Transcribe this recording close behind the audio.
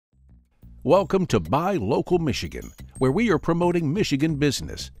Welcome to Buy Local Michigan, where we are promoting Michigan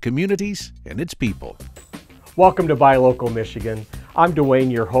business, communities, and its people. Welcome to Buy Local Michigan. I'm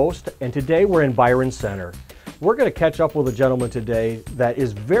Dwayne, your host, and today we're in Byron Center. We're going to catch up with a gentleman today that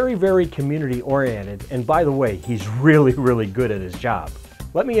is very community oriented, and by the way, he's really good at his job.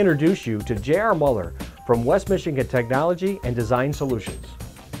 Let me introduce you to J.R. Muller from West Michigan Technology and Design Solutions.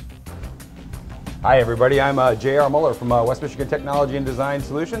 Hi everybody, I'm J.R. Muller from West Michigan Technology and Design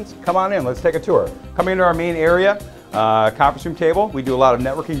Solutions. Come on in, let's take a tour. Coming into our main area, conference room table. We do a lot of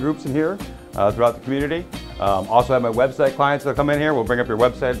networking groups in here throughout the community. Also have my website clients that come in here. We'll bring up your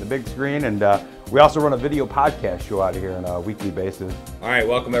website at the big screen, and we also run a video podcast show out of here on a weekly basis. All right,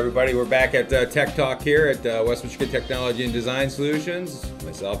 welcome everybody. We're back at Tech Talk here at West Michigan Technology and Design Solutions.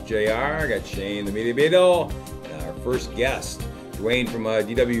 Myself, JR, I got Shane, the Media Beetle, and our first guest, Dwayne from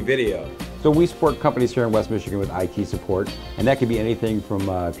DW Video. So we support companies here in West Michigan with IT support, and that could be anything from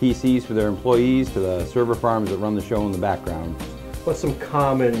PCs for their employees to the server farms that run the show in the background. What's some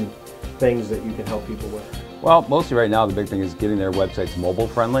common things that you can help people with? Well, mostly right now the big thing is getting their websites mobile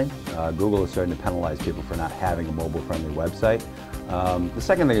friendly. Google is starting to penalize people for not having a mobile friendly website. The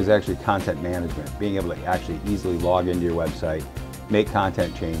second thing is actually content management, being able to actually easily log into your website, make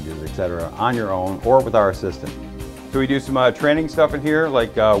content changes, etc. on your own or with our assistant. So we do some training stuff in here,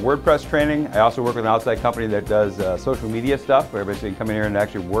 like WordPress training. I also work with an outside company that does social media stuff, where everybody can come in here and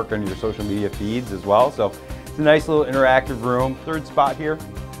actually work on your social media feeds as well. So it's a nice little interactive room. Third spot here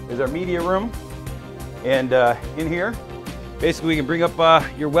is our media room. And in here, basically we can bring up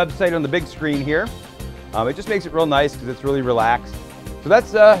your website on the big screen here. It just makes it real nice because it's really relaxed. So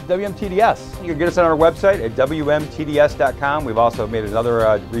that's WMTDS. You can get us on our website at WMTDS.com. We've also made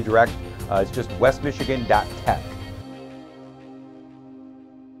another redirect. It's just westmichigan.tech.